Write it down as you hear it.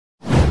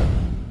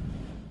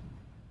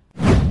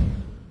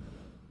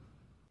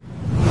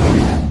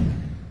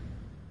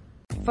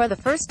For the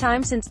first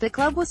time since the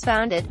club was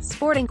founded,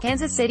 Sporting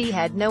Kansas City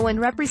had no one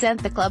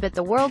represent the club at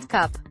the World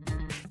Cup.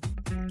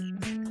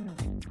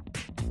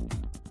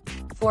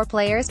 4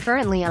 players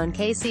currently on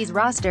KC's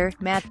roster: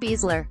 Matt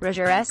Besler,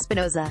 Roger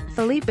Espinoza,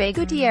 Felipe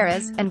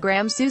Gutierrez, and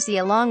Graham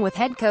Zusi, along with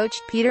head coach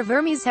Peter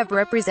Vermes, have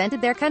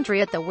represented their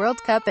country at the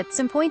World Cup at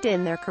some point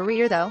in their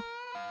career though.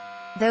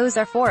 Those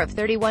are 4 of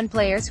 31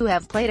 players who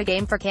have played a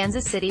game for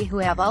Kansas City who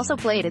have also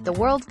played at the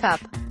World Cup.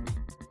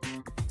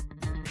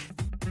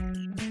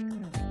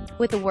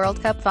 With the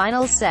World Cup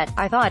finals set,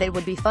 I thought it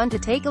would be fun to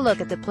take a look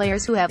at the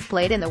players who have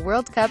played in the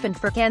World Cup and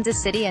for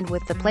Kansas City, and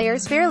with the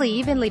players fairly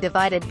evenly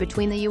divided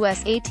between the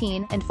US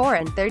 18 and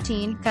foreign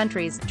 13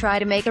 countries, try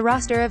to make a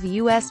roster of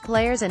US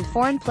players and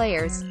foreign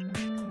players.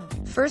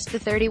 First, the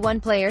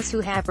 31 players who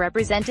have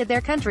represented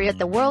their country at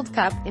the World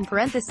Cup, in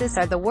parenthesis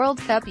are the World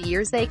Cup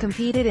years they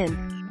competed in.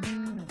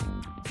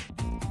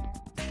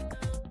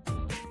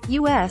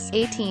 US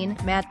 18,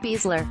 Matt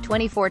Besler,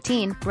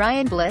 2014,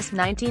 Ryan Bliss,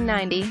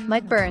 1990,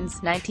 Mike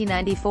Burns,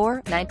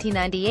 1994,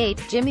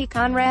 1998, Jimmy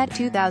Conrad,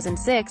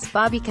 2006,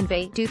 Bobby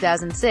Convey,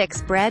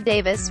 2006, Brad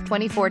Davis,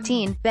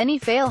 2014, Benny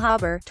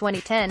Feilhaber,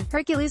 2010,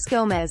 Herculez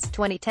Gomez,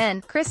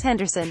 2010, Chris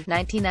Henderson,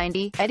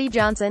 1990, Eddie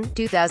Johnson,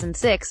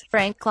 2006,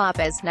 Frank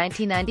Lopez,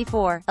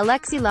 1994,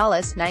 Alexi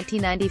Lalas,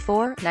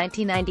 1994,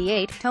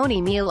 1998,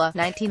 Tony Mila,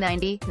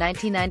 1990,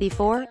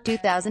 1994,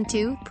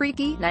 2002,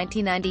 Priki,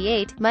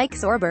 1998, Mike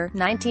Sorber,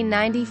 1994,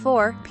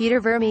 Peter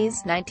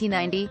Vermes,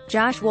 1990,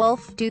 Josh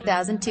Wolf,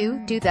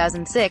 2002,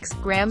 2006,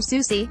 Graham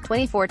Zusi,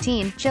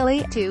 2014,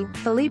 Chile, 2,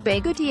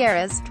 Felipe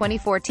Gutierrez,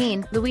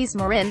 2014, Luis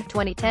Marin,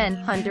 2010,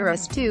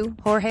 Honduras, 2,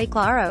 Jorge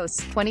Claros,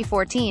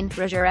 2014,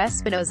 Roger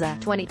Espinoza,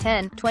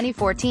 2010,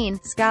 2014,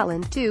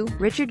 Scotland, 2,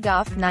 Richard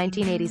Goff,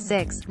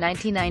 1986,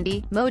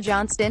 1990, Mo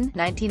Johnston,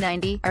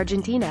 1990,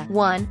 Argentina,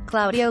 1,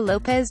 Claudio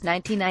Lopez,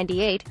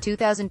 1998,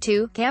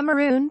 2002,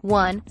 Cameroon,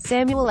 1,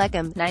 Samuel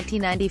Eckham,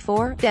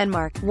 1994,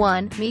 Denmark,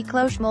 1,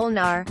 Miklos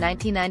Molnar,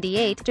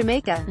 1998,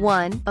 Jamaica,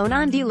 1,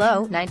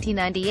 Onandilo,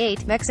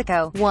 1998,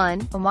 Mexico,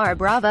 1, Omar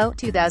Bravo,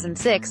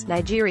 2006,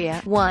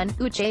 Nigeria, 1,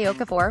 Uche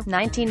Okafor,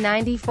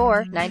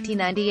 1994,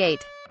 1998.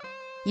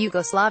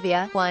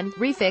 Yugoslavia, 1,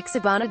 Refik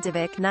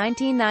Sabanovic,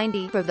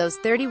 1990. For those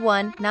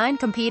 31, 9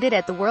 competed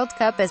at the World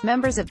Cup as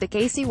members of the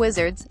KC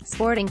Wizards: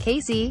 Sporting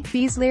KC,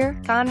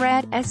 Besler,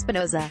 Conrad,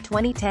 Espinoza,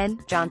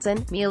 2010,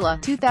 Johnson, Mila,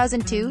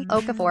 2002,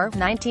 Okafor,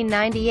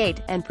 1998,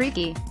 and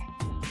Priki.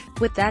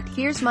 With that,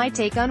 here's my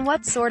take on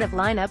what sort of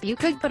lineup you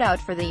could put out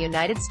for the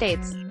United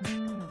States.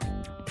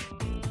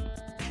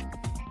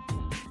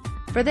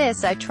 For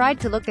this, I tried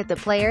to look at the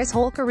players'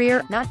 whole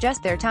career, not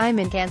just their time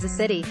in Kansas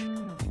City.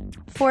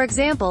 For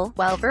example,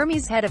 while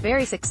Vermes had a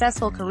very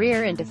successful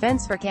career in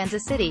defense for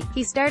Kansas City,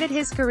 he started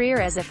his career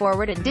as a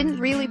forward and didn't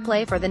really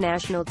play for the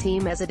national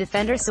team as a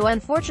defender, so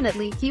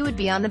unfortunately, he would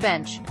be on the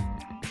bench.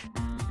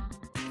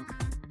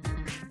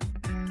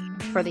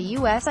 For the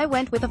US, I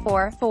went with a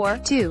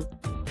 4-4-2.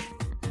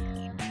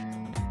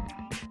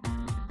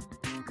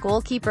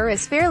 Goalkeeper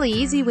is fairly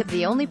easy, with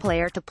the only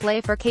player to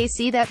play for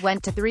KC that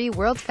went to 3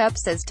 World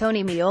Cups as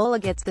Tony Meola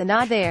gets the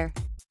nod there.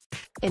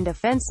 In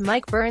defense,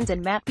 Mike Burns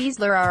and Matt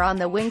Besler are on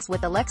the wings,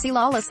 with Alexi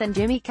Lalas and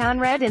Jimmy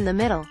Conrad in the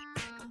middle.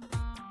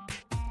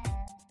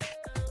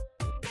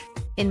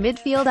 In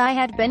midfield, I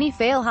had Benny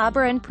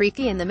Feilhaber and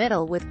Priki in the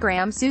middle, with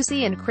Graham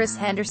Zusi and Chris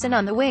Henderson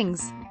on the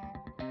wings.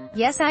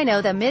 Yes, I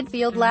know the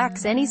midfield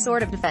lacks any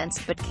sort of defense,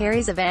 but Kerry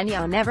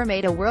Zavagno never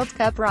made a World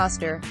Cup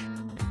roster.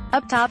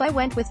 Up top, I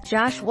went with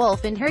Josh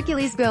Wolf and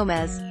Herculez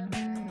Gomez.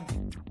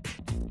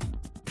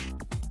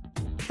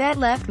 That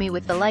left me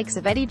with the likes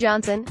of Eddie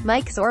Johnson,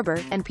 Mike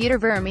Sorber, and Peter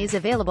Vermes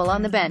available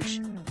on the bench.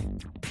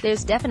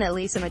 There's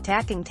definitely some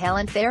attacking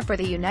talent there for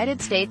the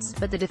United States,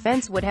 but the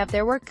defense would have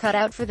their work cut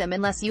out for them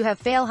unless you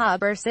have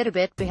Feilhaber sit a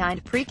bit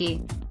behind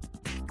Priki.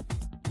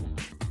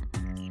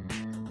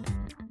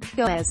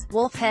 Gomez,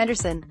 Wolf,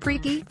 Henderson,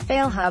 Priki,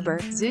 Feilhaber,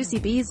 Zusi,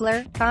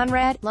 Besler,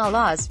 Conrad,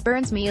 Lalas,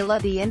 Burns, Mila.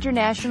 The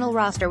international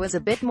roster was a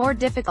bit more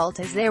difficult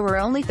as there were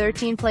only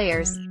 13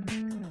 players.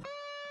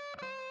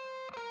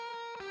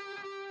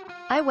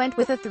 I went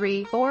with a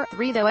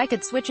 3-4-3, though I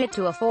could switch it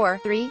to a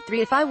 4-3-3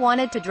 if I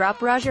wanted to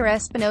drop Roger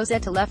Espinoza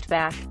to left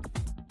back.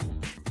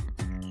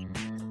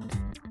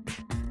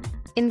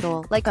 In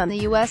goal, like on the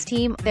US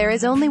team, there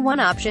is only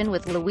one option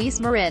with Luis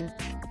Marin.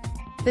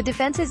 The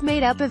defense is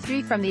made up of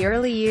 3 from the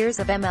early years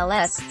of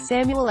MLS: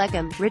 Samuel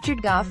Eckham,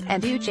 Richard Goff,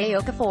 and Uche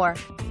Okafor.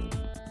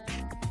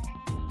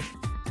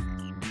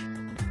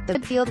 The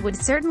midfield would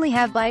certainly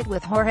have bite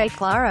with Jorge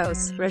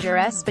Claros, Roger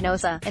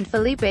Espinoza, and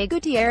Felipe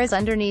Gutierrez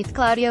underneath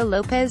Claudio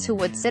Lopez, who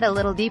would sit a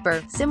little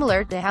deeper,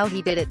 similar to how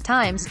he did at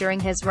times during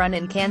his run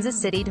in Kansas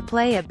City to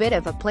play a bit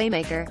of a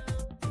playmaker.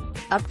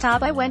 Up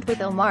top, I went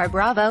with Omar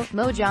Bravo,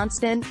 Mo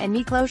Johnston, and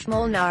Miklos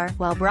Molnar.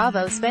 While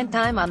Bravo spent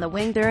time on the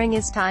wing during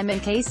his time in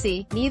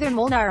KC, neither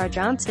Molnar or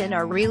Johnston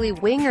are really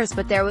wingers,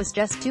 but there was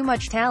just too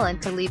much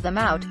talent to leave them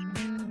out.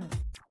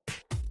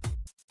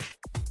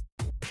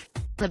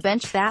 On the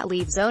bench, that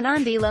leaves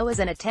Onandilo as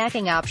an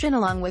attacking option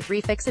along with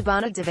Refik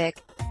Sabanovic.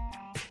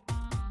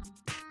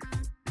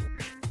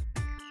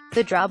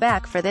 The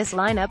drawback for this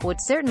lineup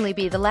would certainly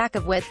be the lack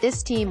of width.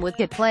 This team would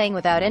get playing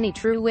without any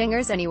true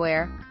wingers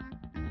anywhere.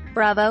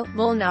 Bravo,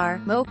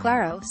 Molnar, Mo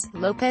Claros,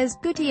 Lopez,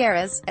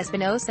 Gutierrez,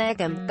 Espinoza,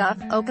 Ekam, Goff,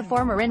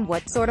 Okafor, Marin.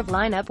 What sort of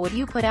lineup would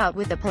you put out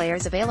with the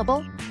players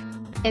available?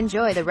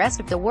 Enjoy the rest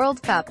of the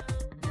World Cup.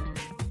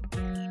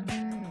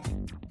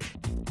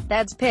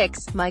 That's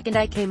picks. Mike and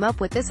I came up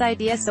with this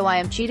idea, so I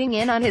am cheating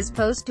in on his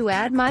post to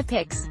add my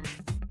picks.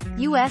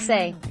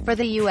 USA. For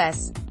the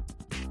US,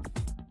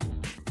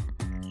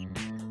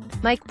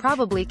 Mike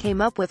probably came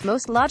up with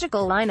most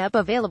logical lineup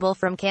available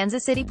from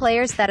Kansas City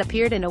players that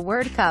appeared in a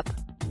World Cup.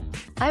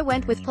 I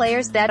went with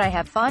players that I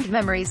have fond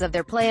memories of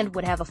their play and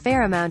would have a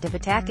fair amount of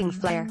attacking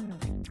flair.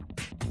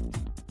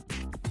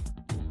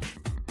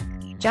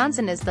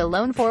 Johnson is the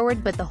lone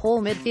forward, but the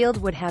whole midfield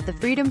would have the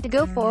freedom to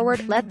go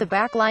forward, let the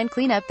back line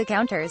clean up the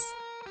counters.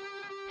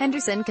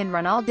 Henderson can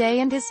run all day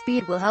and his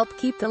speed will help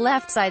keep the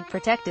left side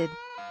protected.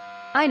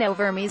 I know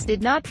Vermes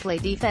did not play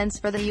defense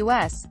for the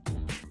US.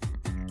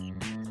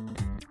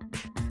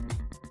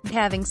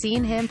 Having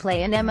seen him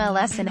play in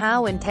MLS and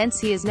how intense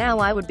he is now,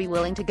 I would be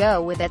willing to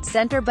go with at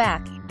center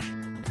back.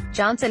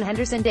 Johnson,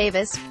 Henderson,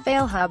 Davis,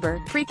 Feilhaber,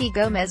 Priki,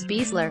 Gomez,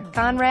 Besler,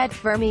 Conrad,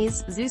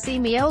 Vermes, Zusi,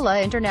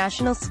 Miola.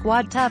 International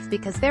squad tough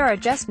because there are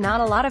just not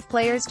a lot of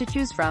players to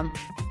choose from.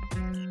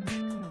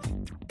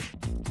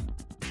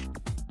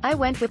 I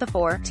went with a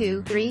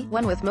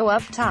 4-2-3-1 with Mo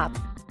up top.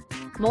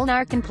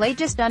 Molnar can play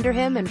just under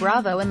him and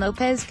Bravo and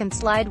Lopez can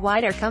slide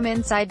wide or come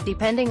inside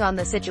depending on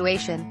the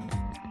situation.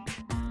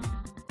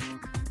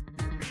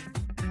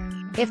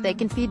 If they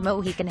can feed Mo,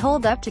 he can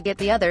hold up to get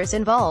the others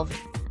involved.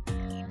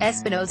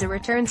 Espinoza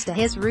returns to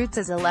his roots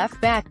as a left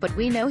back, but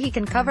we know he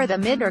can cover the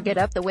mid or get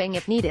up the wing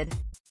if needed.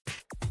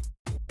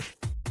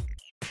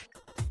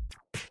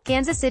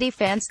 Kansas City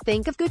fans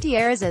think of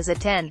Gutierrez as a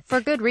 10,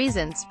 for good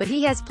reasons, but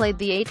he has played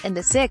the 8 and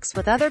the 6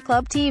 with other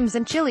club teams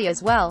in Chile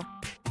as well.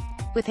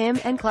 With him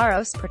and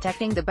Claros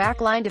protecting the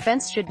backline,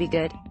 defense should be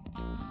good.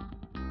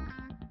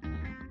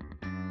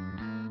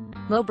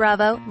 Mo,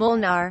 Bravo,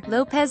 Molnar,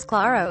 Lopez,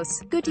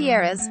 Claros,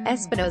 Gutierrez,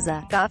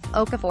 Espinoza, Goff,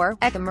 Okafor,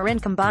 Ekam, Marin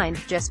combined.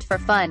 Just for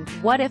fun,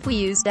 what if we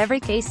used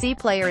every KC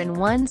player in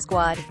one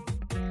squad?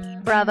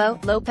 Bravo,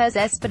 Lopez,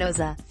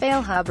 Espinoza,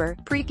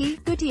 Feilhaber,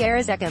 Priki,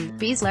 Gutierrez, Ekam,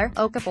 Besler,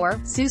 Okafor,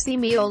 Zusi,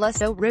 Miola.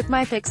 So rip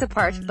my picks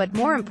apart, but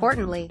more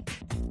importantly,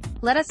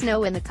 let us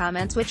know in the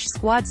comments which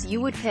squads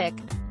you would pick.